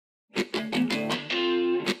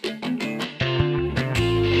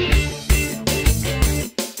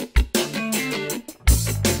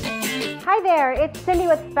there, it's Cindy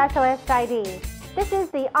with Specialist ID. This is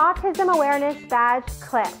the Autism Awareness Badge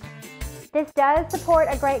Clip. This does support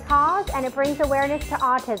a great cause and it brings awareness to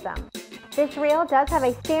autism. This reel does have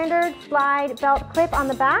a standard slide belt clip on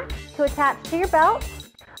the back to attach to your belt,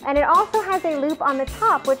 and it also has a loop on the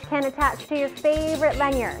top which can attach to your favorite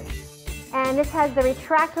lanyard. And this has the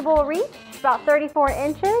retractable reach, about 34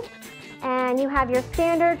 inches, and you have your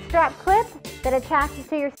standard strap clip that attaches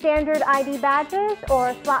to your standard ID badges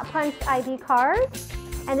or slot punched ID cards.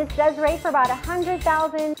 And this does rate for about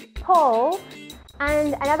 100,000 pulls.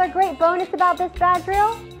 And another great bonus about this badge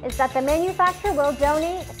reel is that the manufacturer will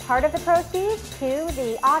donate part of the proceeds to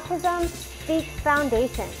the Autism Speaks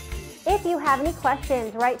Foundation. If you have any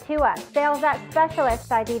questions, write to us,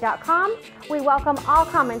 sales@specialistid.com. We welcome all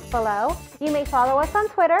comments below. You may follow us on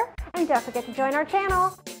Twitter, and don't forget to join our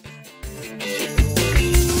channel.